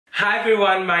Hi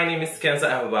everyone, my name is Kenzo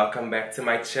and welcome back to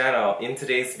my channel. In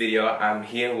today's video, I'm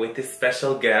here with this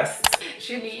special guest,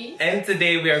 Julie. And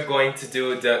today we are going to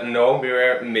do the No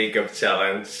Mirror Makeup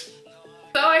Challenge.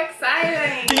 So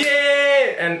exciting!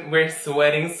 Yay! And we're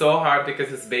sweating so hard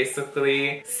because it's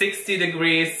basically 60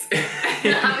 degrees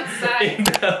outside. in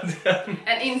Belgium.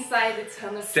 And inside it's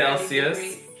 100 Celsius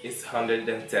degrees. is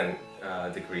 110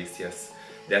 degrees, yes.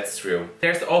 That's true.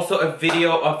 There's also a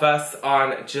video of us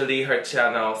on Julie, her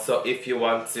channel, so if you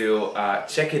want to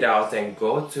check it out and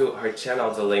go to her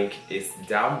channel, the link is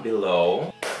down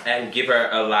below. And give her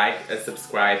a like, a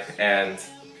subscribe, and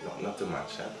no, not too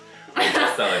much, huh?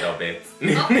 Just a little bit.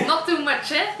 not too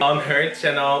much, eh? On her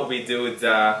channel, we do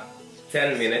the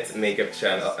 10-minute makeup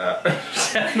channel.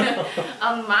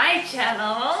 On my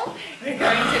channel, we're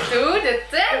going to do the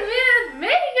 10-minute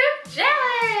makeup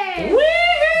challenge! Woohoo!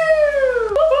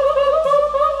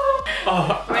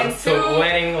 Oh, I'm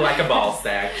sweating like a ball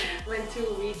sack. When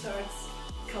two retards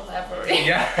collaborate.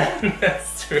 Yeah,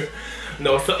 that's true.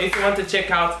 No, so if you want to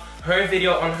check out her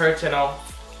video on her channel,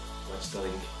 watch the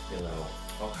link below.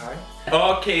 Okay?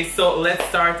 Okay, so let's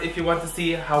start. If you want to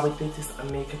see how we did this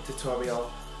makeup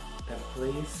tutorial, then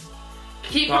please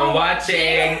keep on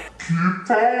watching. Keep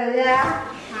on watching.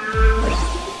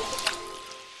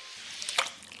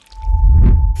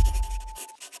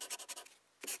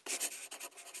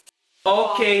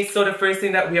 Okay, so the first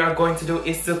thing that we are going to do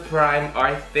is to prime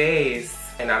our face.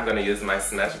 And I'm gonna use my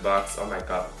Smashbox. Oh my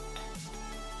god.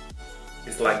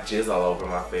 It's like jizz all over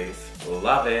my face.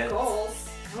 Love it. Goals.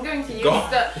 I'm going to use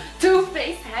the Too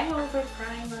Faced Hangover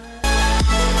Primer.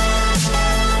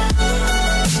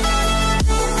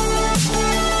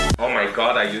 Oh my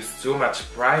god, I used too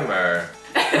much primer.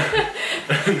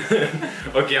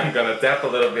 Okay, I'm gonna tap a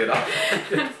little bit off.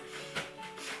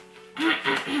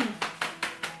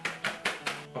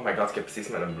 Oh my god, ik heb precies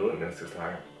met een bloed in het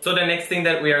geslagen. So the next thing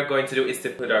that we are going to do is to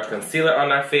put our concealer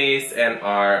on our face and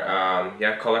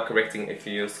our color correcting. If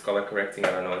you use color correcting,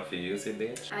 I don't know if you use it,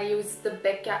 bitch. I use the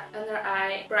Becca Under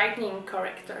Eye Brightening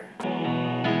Corrector.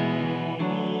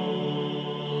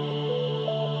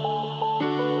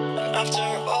 After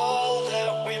all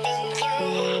that we've been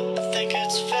through, I think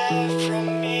it's fair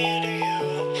from me to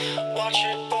you. Watch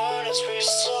it burn as we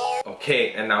soar.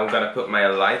 Okay, and now I'm gonna put my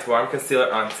light warm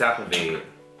concealer on top of it.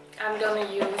 I'm gonna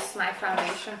use my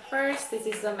foundation first. This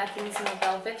is the Matinissimo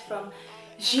Velvet from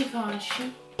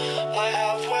Givenchy. I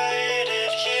have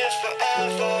waited here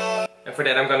forever. And for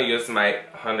that I'm gonna use my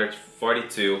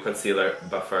 142 concealer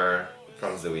buffer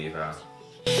from Zoeva.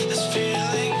 This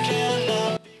feeling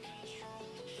cannot.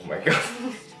 Oh my god.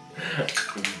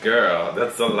 Girl,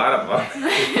 that's a lot of fun.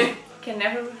 Can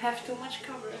never have too much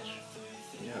coverage.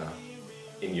 Yeah.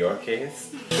 In your case?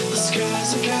 The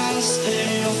skies are cast,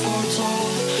 they are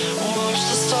foretold. Watch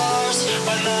the stars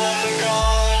when I'm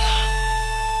gone.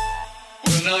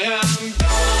 When I am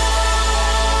gone.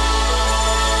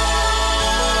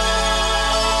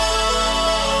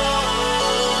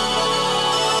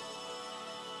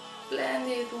 Blend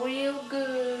it real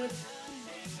good.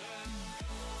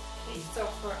 Okay, so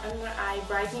for under eye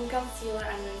brightening concealer,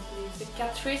 I'm going to use the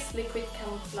Catrice Liquid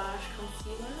Camouflage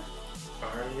Concealer.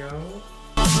 Are you?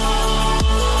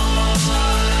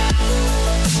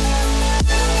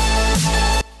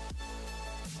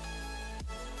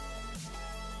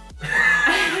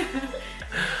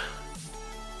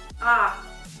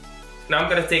 Now I'm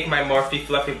gonna take my Morphe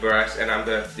fluffy brush and I'm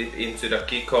gonna dip into the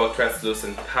Kiko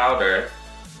translucent powder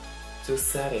to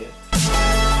set it.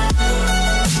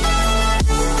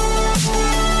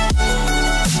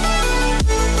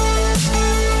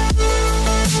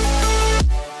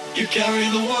 You carry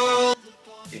the world.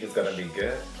 If it's gonna be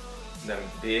good, then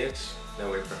bitch, then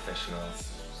we're professionals.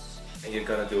 And you're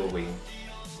gonna do a wing.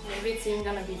 Maybe it's even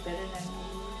gonna be better than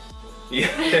you.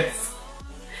 Yes.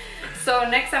 So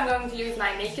next I'm going to use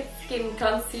my Naked Skin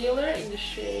Concealer in the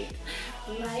shade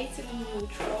Light and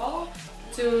Neutral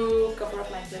to cover up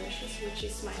my blemishes, which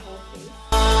is my whole face.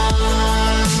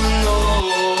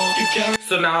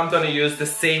 So now I'm gonna use the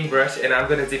same brush and I'm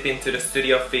gonna dip into the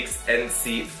Studio Fix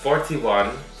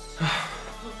NC41.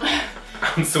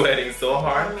 I'm sweating so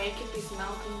hard. My makeup is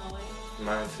melting away.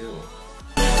 Mine too.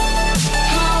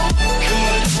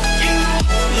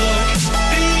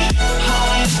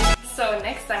 So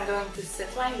next I'm going to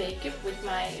set my makeup with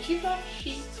my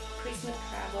Givenchy Prisma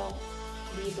Travel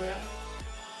Libra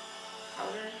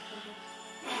powder.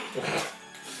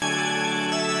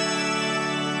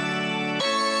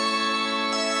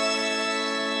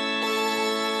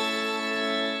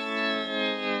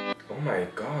 Oh my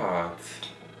god.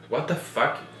 What the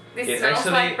fuck? This smells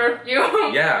like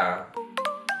perfume. Yeah.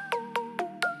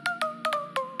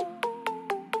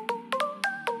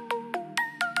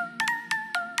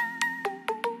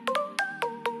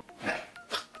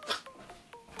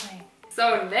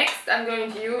 So next I'm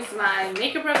going to use my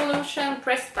Makeup Revolution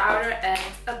pressed powder and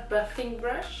a buffing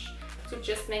brush to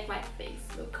just make my face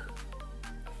look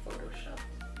Photoshop.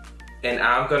 And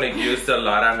I'm gonna use the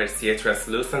Laura Mercier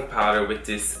translucent powder with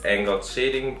this angled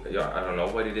shading. Yeah, I don't know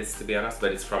what it is to be honest,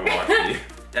 but it's from Morphe.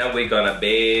 And we're gonna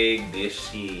bake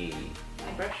this shit.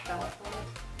 My brush fell apart.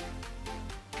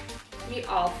 We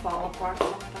all fall apart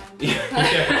sometimes.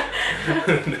 Yeah,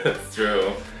 that's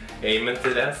true. Amen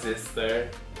to that,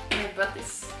 sister. My butt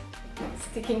is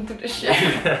sticking to the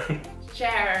chair.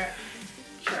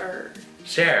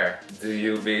 Chair. Do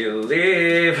you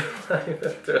believe?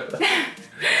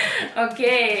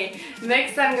 Okay,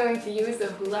 next I'm going to use the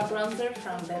Hula bronzer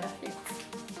from Benefit.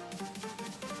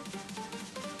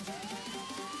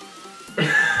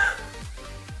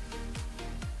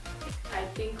 I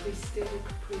think we still look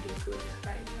pretty good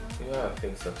right now. Yeah, I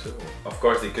think so too. Of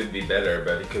course it could be better,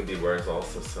 but it could be worse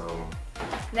also, so...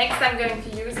 Next I'm going to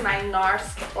use my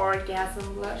NARS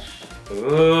Orgasm Blush.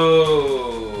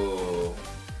 Ooh!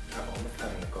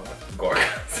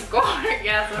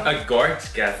 Gorgasm. A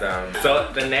gorgasm.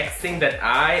 So the next thing that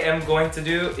I am going to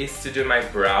do is to do my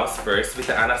brows first with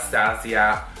the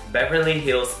Anastasia Beverly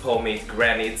Hills Pomade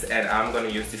Granite, and I'm gonna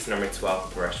use this number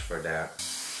 12 brush for that.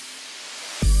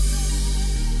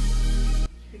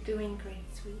 You're doing great,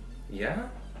 sweet. Yeah?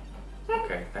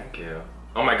 Okay, thank you.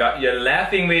 Oh my god, you're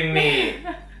laughing with me!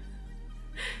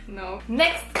 No.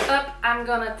 Next up, I'm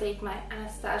gonna take my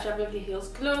Anastasia Beverly Hills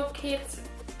Glow Kit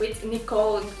with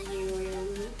Nicole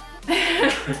Guillory.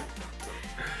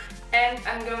 And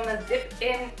I'm gonna dip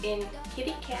in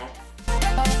Kitty Cat.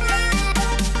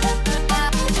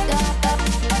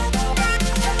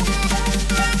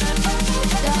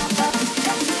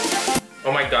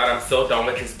 Oh my god, I'm so done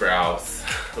with his brows.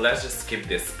 Let's just skip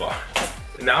this part.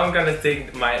 Now I'm gonna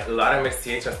take my Laura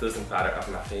Mercier translucent powder off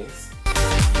my face.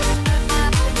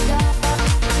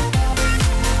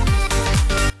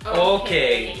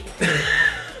 Okay.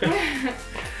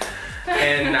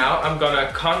 And now I'm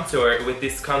gonna contour with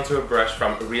this contour brush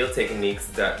from Real Techniques,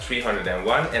 the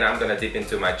 301, and I'm gonna dip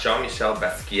into my Jean-Michel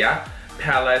Basquiat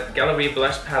palette, Gallery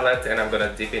Blush palette, and I'm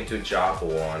gonna dip into Job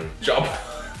 1. Job 1.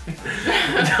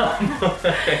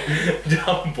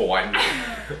 Job 1.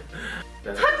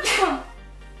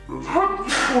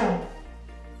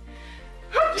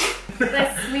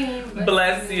 Bless me.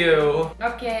 Bless you.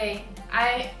 Okay,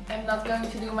 I am not going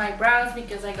to do my brows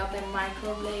because I got them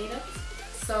microbladed,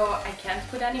 so I can't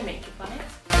put any makeup on it.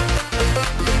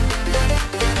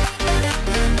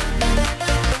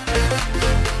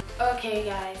 Okay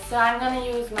guys, so I'm gonna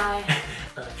use my...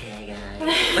 Okay guys.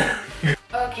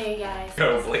 Okay guys.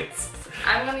 Go please.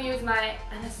 I'm gonna use my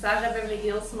Anastasia Beverly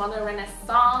Hills Modern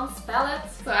Renaissance palette.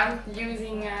 So I'm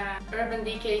using Urban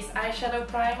Decay's eyeshadow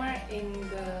primer in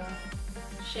the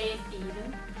shade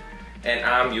Even. And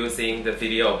I'm using the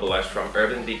video blush from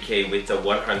Urban Decay with the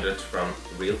 100 from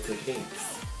Real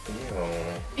Techniques. Ew.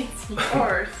 It's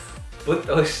yours. Put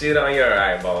those shit on your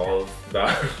eyeballs.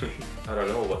 I don't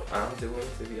know what I'm doing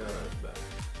to be honest,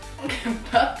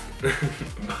 but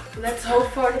let's hope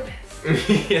for the best.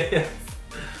 Yes.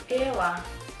 Ewa.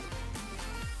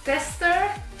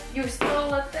 Tester? You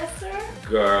stole a tester?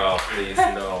 Girl, please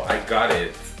no. I got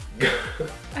it.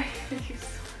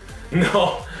 You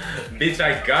No, bitch,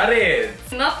 I got it.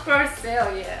 Not for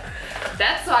sale yet.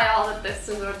 That's why all the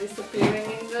testers are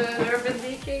disappearing in the Urban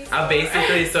Decay store.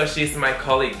 Basically, so she's my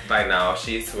colleague by now.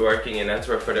 She's working in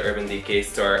Antwerp for the Urban Decay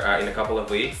store in a couple of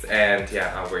weeks, and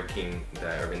yeah, I'm working the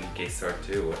Urban Decay store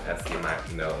too, as you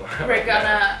might know. We're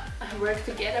gonna work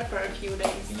together for a few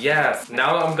days. Yes.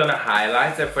 Now I'm gonna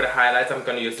highlight, and for the highlights, I'm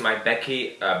gonna use my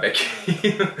Becky with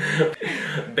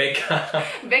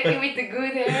the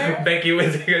good hair. Becky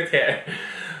with the good hair.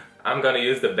 I'm gonna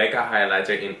use the Becca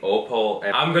highlighter in Opal,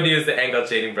 and I'm gonna use the angled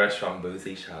shading brush from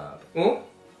Boozy Shop. Ooh.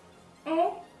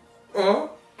 Ooh.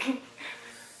 Ooh.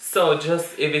 So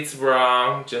just, if it's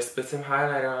wrong, just put some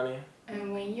highlighter on it.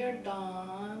 And when you're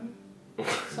done,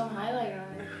 some highlighter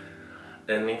on it.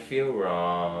 And if you're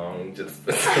wrong, just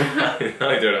put some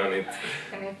highlighter on it.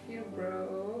 And if you're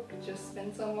broke, just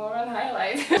spend some more on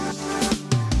highlight.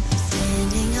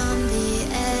 Standing on the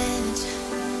edge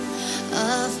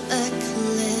of a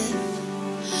cliff,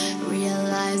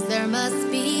 realize there must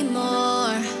be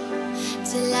more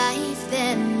to life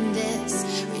than this,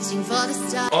 reaching for the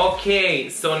stars. Okay,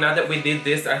 so now that we did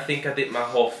this, I think I did my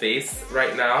whole face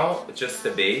right now, just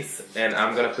the base, and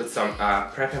I'm gonna put some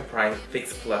Prep and Prime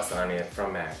Fix Plus on it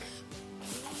from MAC.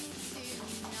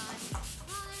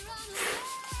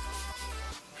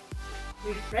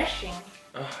 Refreshing.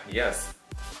 Oh, yes.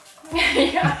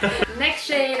 Yeah. Next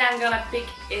shade I'm gonna pick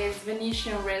is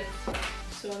Venetian Red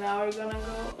So now we're gonna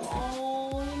go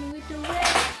all in with the red.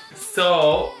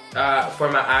 So, for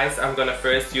my eyes, I'm gonna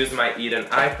first use my Eden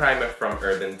Eye Primer from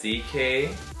Urban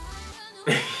Decay.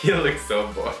 You look so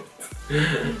bored. Maybe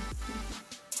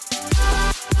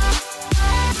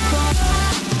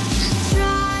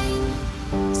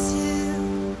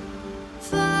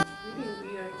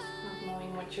weird not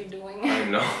knowing what you're doing. I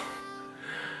know.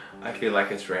 I feel like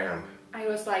it's ramp. I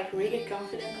was like really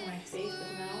confident on my face,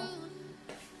 but now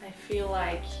I feel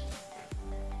like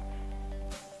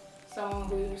someone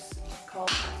who's called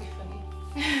Tiffany.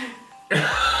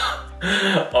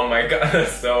 Oh my god,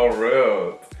 that's so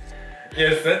rude.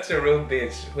 You're such a rude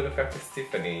bitch. Who the fuck is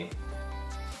Tiffany?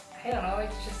 I don't know,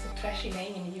 it's just a trashy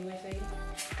name in the USA.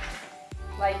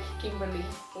 Like Kimberly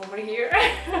over here.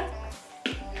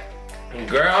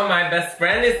 Girl, my best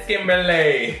friend is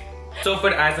Kimberly. So for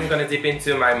the eyes, I'm gonna dip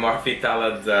into my Morphe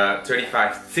Talent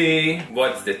 35T.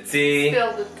 What's the tea?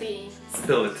 Spill the tea.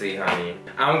 Spill the tea, honey.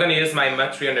 I'm gonna use my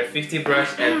matte 350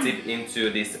 brush and dip into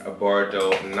this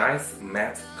Bordeaux nice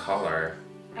matte color.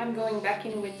 I'm going back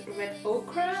in with red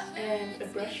ochre and a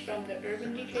brush from the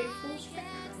Urban Decay Full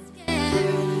Spectrum.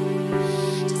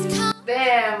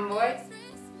 Damn, boy.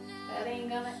 That ain't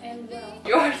gonna end well.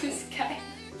 Yours is kind of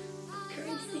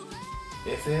crazy.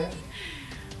 Is it?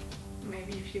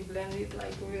 Maybe if you blend it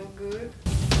like real good.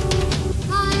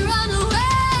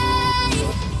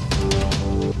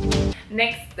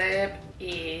 Next step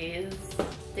is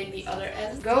take the other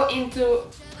end. Go into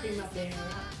Primavera.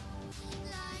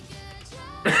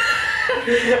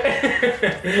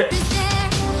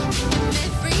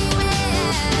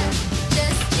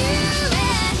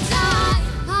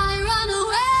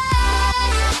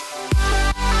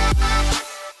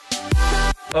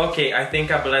 Okay, I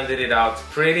think I blended it out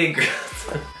pretty good.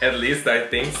 At least I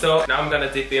think so. Now I'm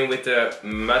gonna dip in with the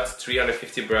matte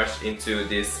 350 brush into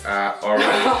this orange.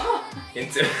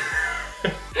 into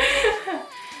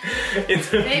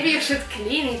Maybe you should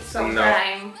clean it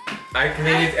sometime. No, I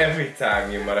clean it every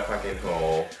time, you motherfucking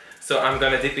hole. So I'm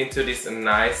gonna dip into this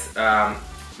nice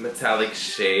metallic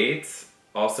shade,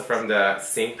 also from the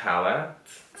same palette.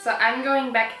 So I'm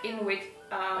going back in with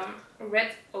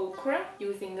red ochre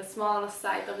using the smallest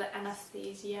side of the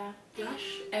Anastasia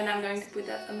blush, and I'm going to put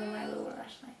that under my lower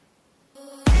lash line.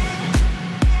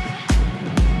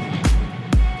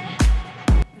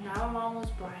 Now I'm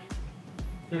almost bright.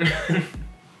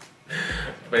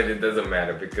 But it doesn't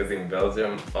matter because in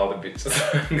Belgium all the bitches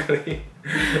are ugly.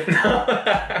 No.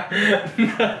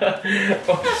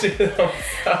 Oh shit, I'm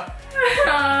sorry.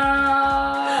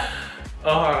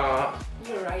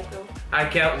 You're right though. I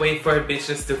can't wait for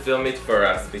bitches to film it for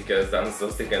us because I'm so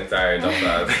sick and tired of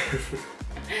that.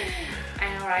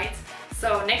 I know, right?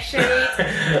 So next shade.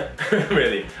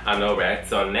 Really? I know, right?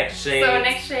 So next shade. So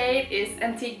next shade is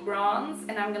Antique Bronze,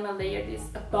 and I'm gonna layer this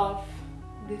above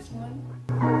this one.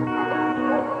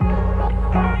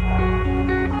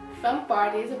 Fun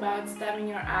part is about stabbing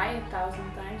your eye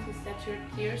 1,000 times is that your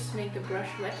tears make the brush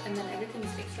wet and then everything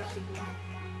is extra pigment.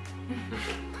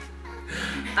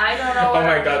 I don't know what Oh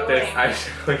my I'm god, doing. there's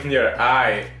eyeshadow in your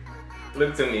eye.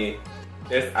 Look to me.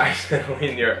 There's eyeshadow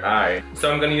in your eye.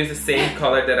 So I'm gonna use the same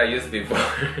color that I used before.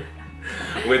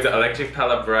 With the electric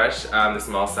palette brush, the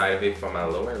small side of it for my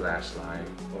lower lash line.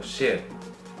 Oh shit.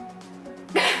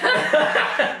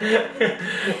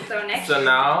 So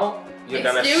now you're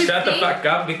gonna shut the fuck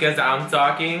up because I'm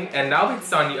talking, and now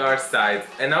it's on your side,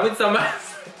 and now it's on my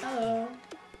side. Hello.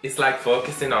 It's like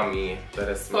focusing on me, but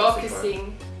it's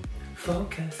Focusing.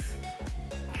 Focus.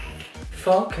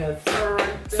 Focus.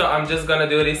 Alright. So I'm just gonna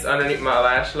do this underneath my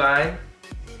lash line.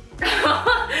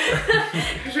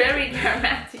 Very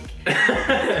dramatic.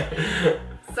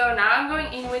 So now I'm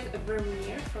going in with a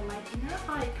Vermeer from my inner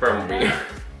eye. Vermeer.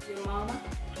 Your mama.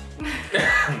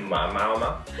 My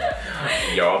mama.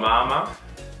 Your mama.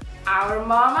 Our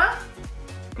mama.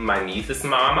 My niece's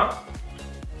mama.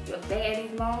 Your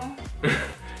daddy's mama.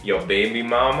 Your baby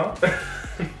mama.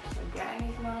 Your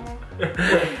granny's mama.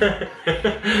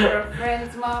 Your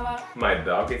friend's mama. My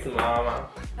dog's mama.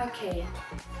 Okay.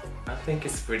 I think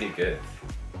it's pretty good.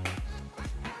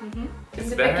 In It's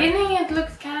the better? beginning it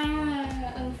looked kind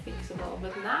of unfixable,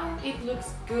 but now it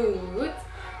looks good.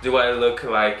 Do I look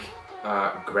like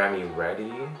Grammy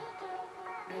ready? I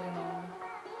don't know.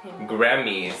 Him.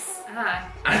 Grammys. Ah,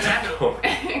 I don't know. I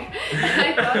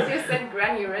thought you said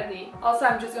granny ready. Also,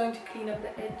 I'm just going to clean up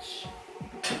the edge.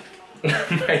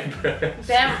 My brush.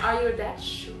 Damn, are you that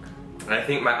shook? I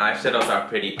think my eyeshadows are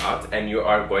pretty out, and you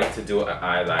are going to do an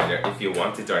eyeliner if you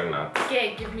want it or not.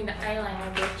 Okay, give me the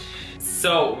eyeliner, bitch.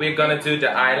 So we're gonna do the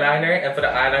eyeliner, and for the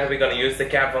eyeliner we're gonna use the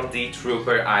Kat Von D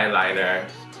Trooper eyeliner.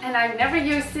 And I've never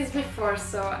used this before,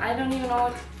 so I don't even know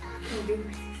what to do with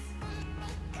this.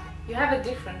 You have a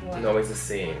different one. No, it's the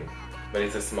same, but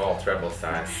it's a small travel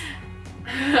size.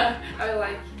 I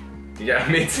like it. Yeah,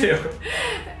 me too.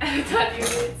 I thought you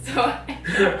did, so...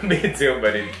 Me too,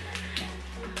 but it...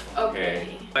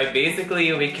 Okay. Like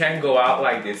basically we can go out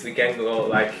like this. We can go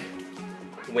like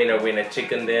winner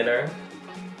chicken dinner.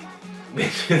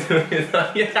 Which is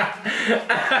like,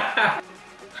 yeah.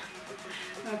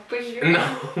 No.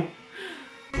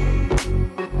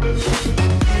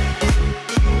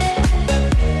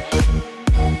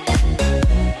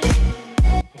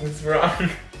 What's wrong?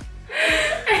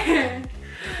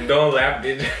 Don't laugh,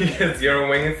 bitch, because your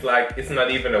wing is like, it's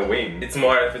not even a wing. It's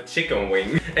more of a chicken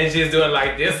wing. And she's doing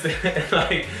like this,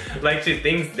 like she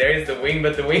thinks there is the wing,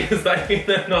 but the wing is like in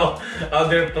an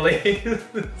other place.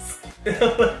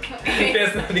 Look,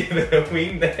 there's not even a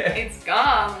wing there. It's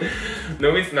gone.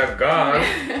 No, it's not gone.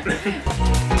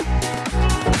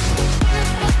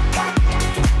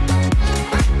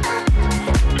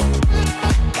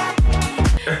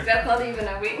 That's not even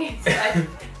a wing, it's like...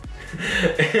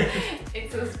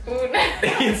 It's a spoon.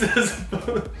 It's a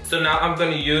spoon. So now I'm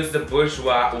gonna use the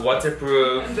Bourjois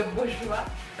waterproof. The bourgeois.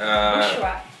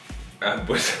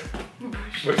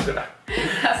 Bourjois.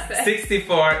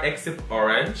 64 Exit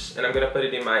Orange, and I'm gonna put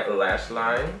it in my lash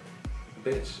line.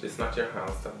 Bitch, it's not your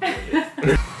house. Stop doing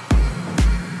this.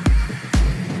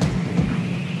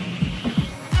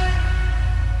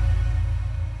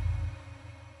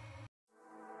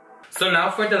 So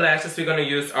now for the lashes, we're gonna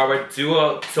use our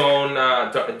dual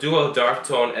dark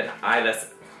tone and eyelash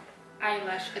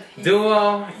adhesive.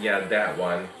 Dual, yeah, that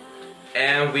one.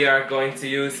 And we are going to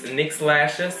use NYX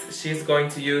lashes. She's going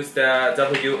to use the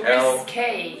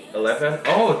WL11.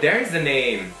 Oh, there is the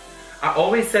name. I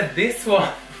always said this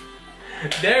one.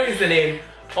 There is the name.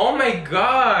 Oh my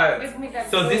god.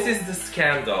 So this is the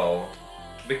scandal.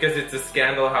 Because it's a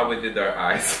scandal how we did our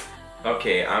eyes.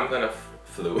 Okay, I'm gonna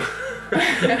flew.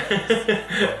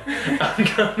 I'm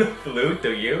gonna flew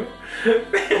to you.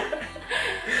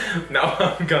 Now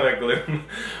I'm gonna glue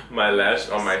my lash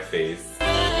on my face.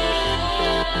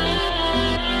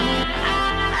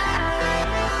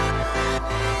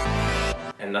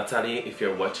 And Natalie, if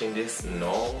you're watching this,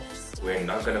 no, we're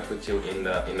not gonna put you in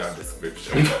our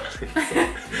description.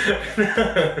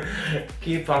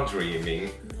 Keep on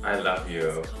dreaming. I love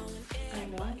you. I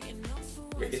what?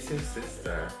 It's your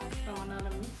sister. Oh, not a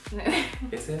me.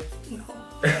 Is it? No.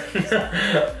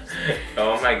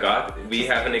 Oh my god, we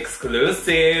have an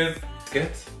exclusive. It's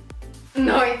good?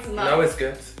 No, it's not. No, it's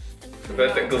good.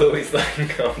 But the glue is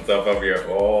like on top of your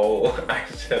whole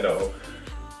eyeshadow.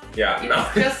 Yeah,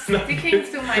 it's just sticking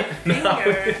to my finger. No,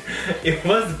 it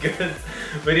was good,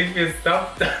 but if you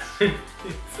stop touching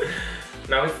it,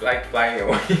 now it's like flying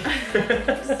away.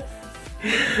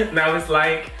 Now it's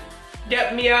like,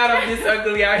 get me out of this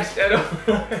ugly eyeshadow.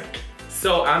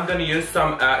 So I'm gonna use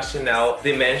some Chanel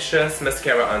Dimensions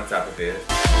mascara on top of it.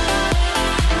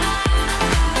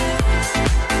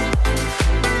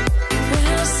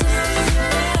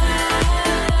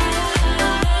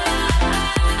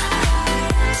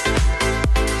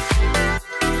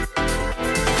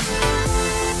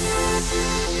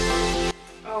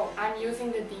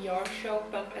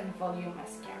 Volume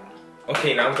mascara.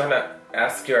 Okay, now I'm gonna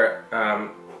ask your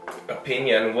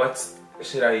opinion. What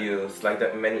should I use? Like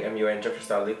the Many MUA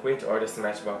Jeffrey liquid or the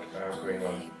Smashbox green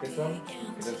one? This one?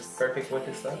 Is it perfect with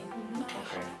this stuff?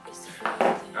 Okay.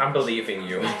 I'm believing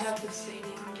you. I have to say it.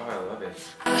 Oh, I love it.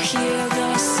 I hear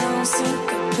the sound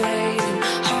syncopating,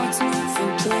 hearts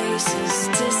moving places,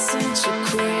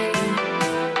 disintegrating.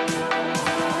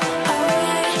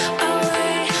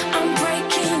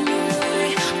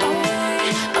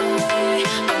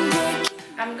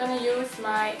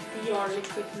 My Dior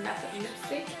Liquid Matte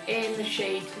Lipstick in the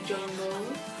shade Jungle.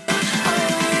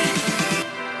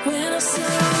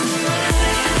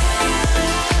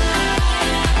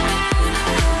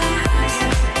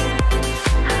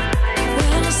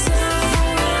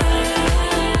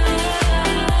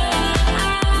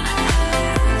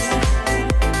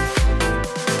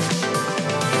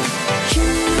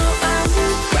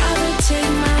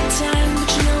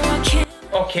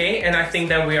 Okay, and I think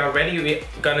that we are ready. We're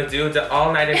gonna do the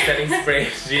all-nighter setting spray.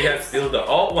 She has still the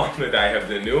old one, but I have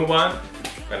the new one.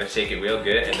 Gonna shake it real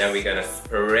good, and then we're gonna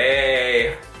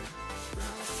spray.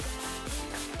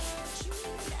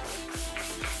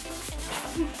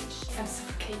 I'm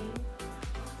suffocating.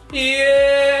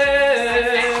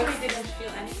 Yeah! I actually didn't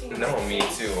feel anything. No, me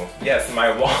too. Yes, my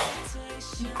wall.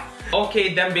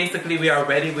 Okay, then basically we are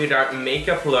ready with our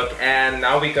makeup look, and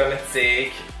now we're gonna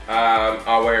take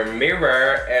our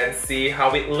mirror and see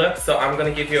how it looks. So I'm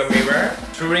gonna give you a mirror.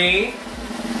 3,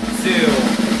 2,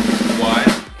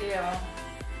 1. Yeah.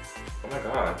 Oh my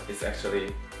god, it's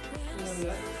actually...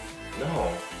 Yeah.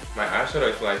 No, my eyeshadow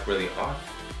is like really hot.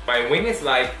 My wing is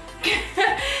like...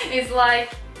 It's like...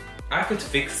 I could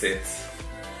fix it,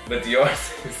 but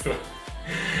yours is like...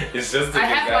 It's just a I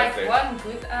have disaster. like one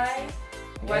good eye,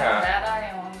 one bad eye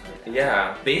and one good eye.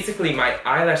 Yeah, basically my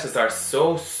eyelashes are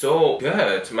so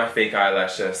good, my fake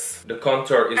eyelashes. The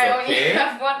contour is okay. I only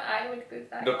have one eye with good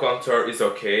eye. The contour is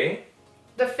okay.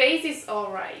 The face is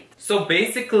alright. So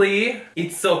basically,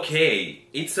 it's okay.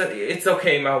 It's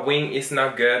okay, my wing is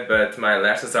not good, but my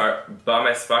lashes are bum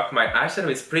as fuck. My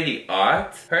eyeshadow is pretty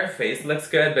odd. Her face looks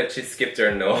good, but she skipped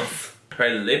her nose. Her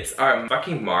lips are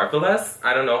fucking marvelous.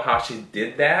 I don't know how she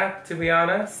did that, to be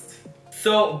honest.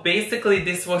 So basically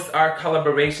this was our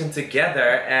collaboration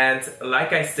together, and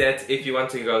like I said, if you want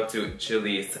to go to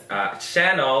Julie's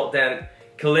channel, then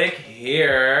click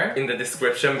here in the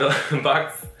description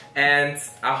box, and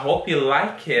I hope you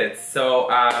like it. So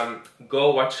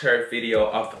go watch her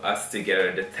video of us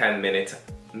together, the 10-minute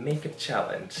makeup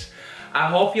challenge. I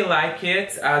hope you like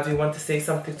it. Do you want to say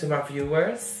something to my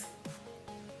viewers?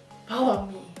 Follow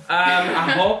me.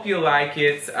 I hope you like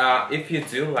it. If you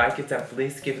do like it, then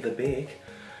please give it a big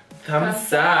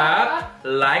thumbs up,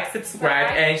 like,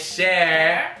 subscribe, and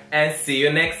share. And see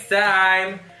you next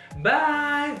time.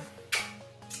 Bye!